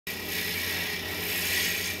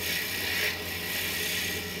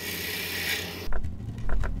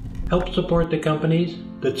Help support the companies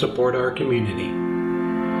that support our community.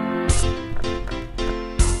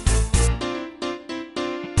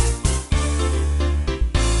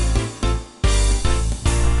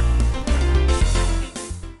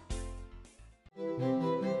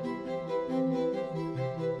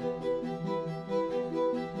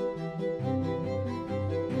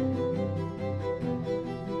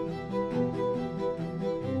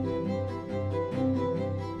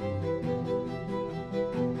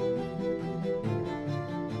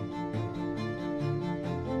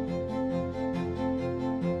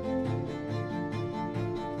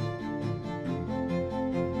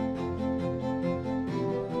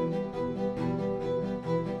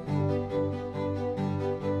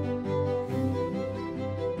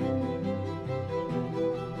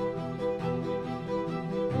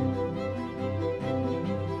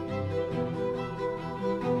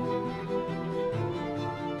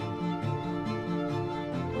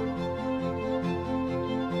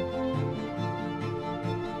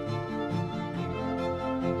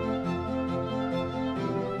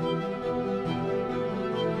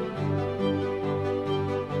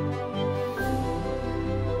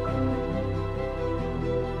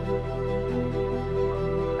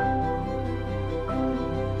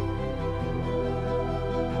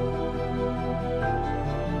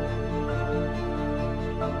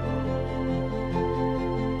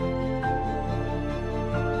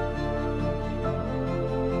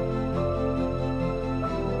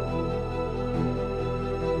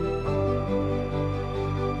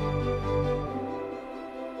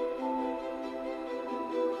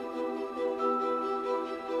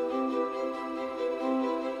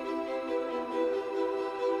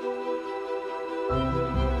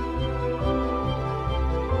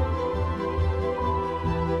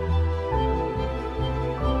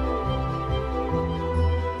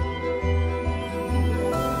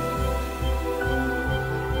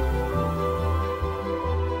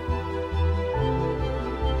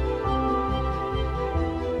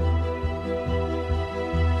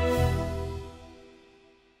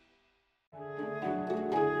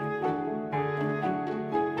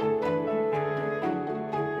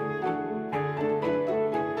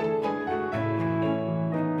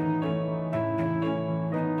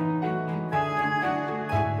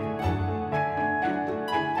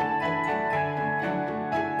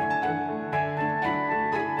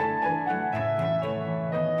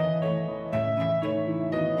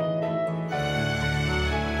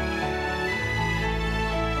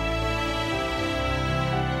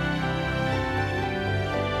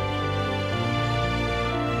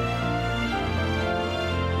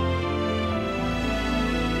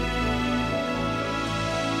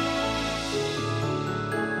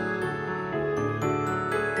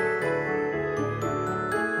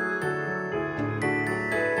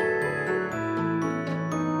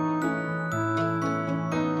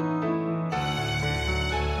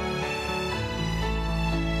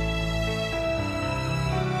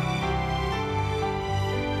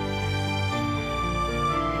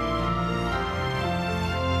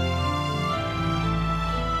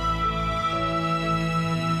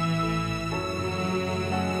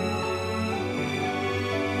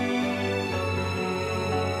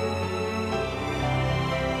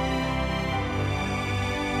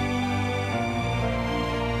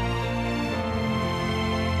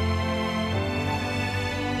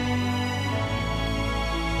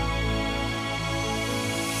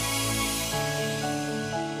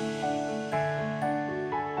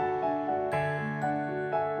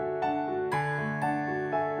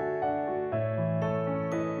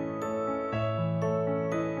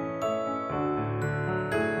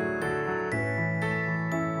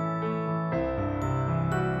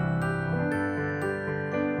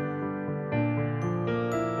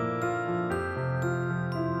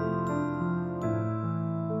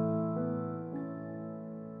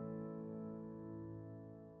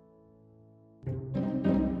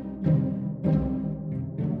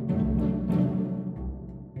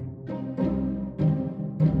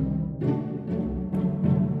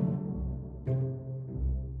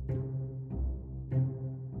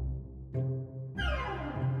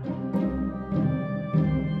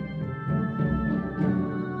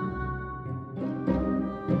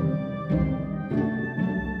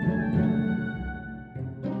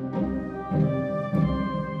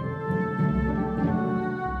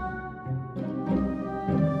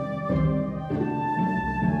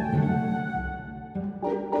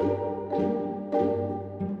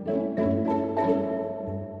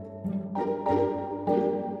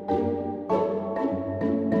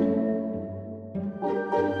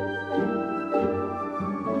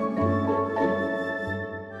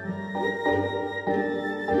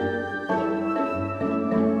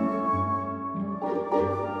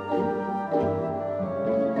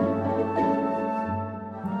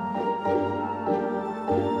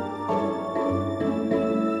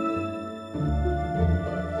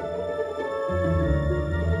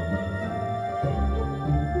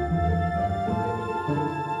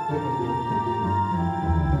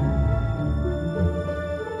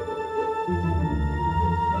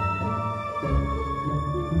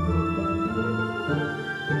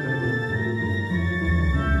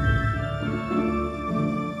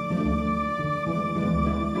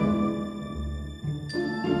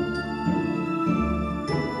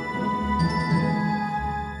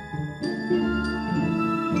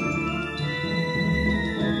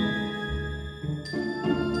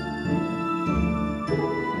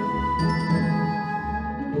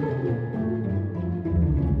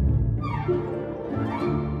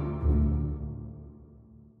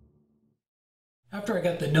 I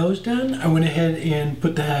got the nose done, I went ahead and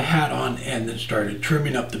put the hat on and then started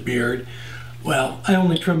trimming up the beard. Well, I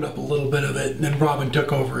only trimmed up a little bit of it, and then Robin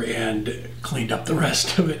took over and cleaned up the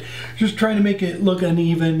rest of it. Just trying to make it look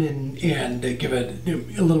uneven and give it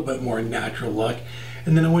a little bit more natural look.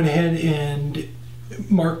 And then I went ahead and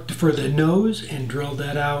marked for the nose and drilled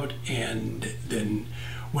that out, and then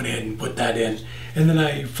went ahead and put that in. And then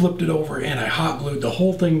I flipped it over and I hot glued the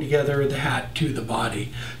whole thing together, the hat to the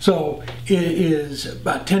body. So it is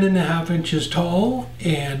about 10.5 inches tall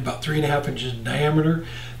and about 3.5 inches in diameter.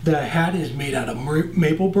 The hat is made out of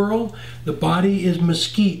maple burl. The body is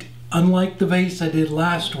mesquite. Unlike the vase I did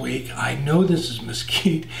last week, I know this is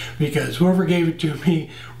mesquite because whoever gave it to me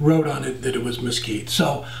wrote on it that it was mesquite.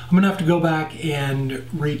 So I'm gonna have to go back and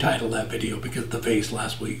retitle that video because the vase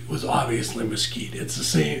last week was obviously mesquite. It's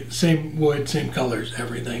the same wood, same colors,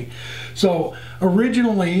 everything. So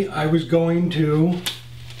originally I was going to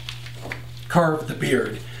carve the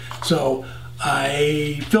beard. So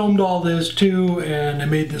I filmed all this too, and I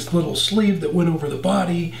made this little sleeve that went over the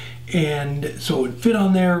body, and so it fit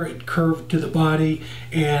on there, it curved to the body,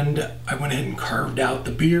 and I went ahead and carved out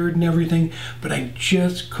the beard and everything, but I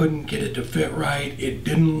just couldn't get it to fit right. It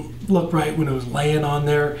didn't look right when it was laying on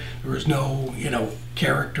there. There was no,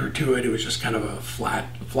 character to it. It was just kind of a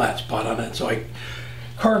flat spot on it. So I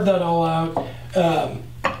carved that all out.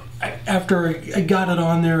 After I got it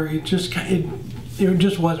on there, it just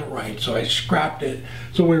wasn't right, so I scrapped it.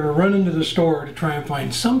 So we were running to the store to try and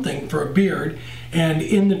find something for a beard, and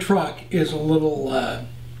in the truck is a little,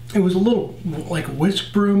 it was a little like a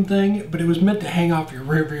whisk broom thing, but it was meant to hang off your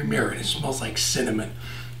rearview mirror, and it smells like cinnamon.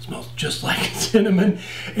 It smells just like cinnamon.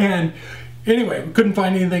 And anyway, we couldn't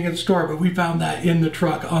find anything at the store, but we found that in the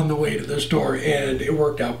truck on the way to the store, and it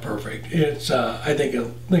worked out perfect. It's, I think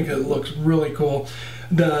it looks really cool.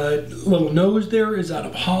 The little nose there is out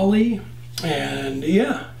of holly. And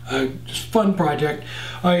yeah, just fun project.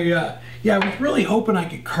 I was really hoping I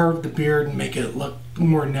could carve the beard and make it look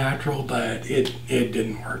more natural, but it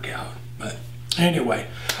didn't work out. But anyway,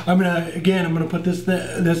 I'm gonna put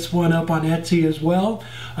this one up on Etsy as well.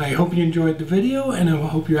 I hope you enjoyed the video, and I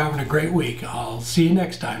hope you're having a great week. I'll see you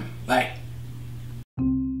next time. Bye.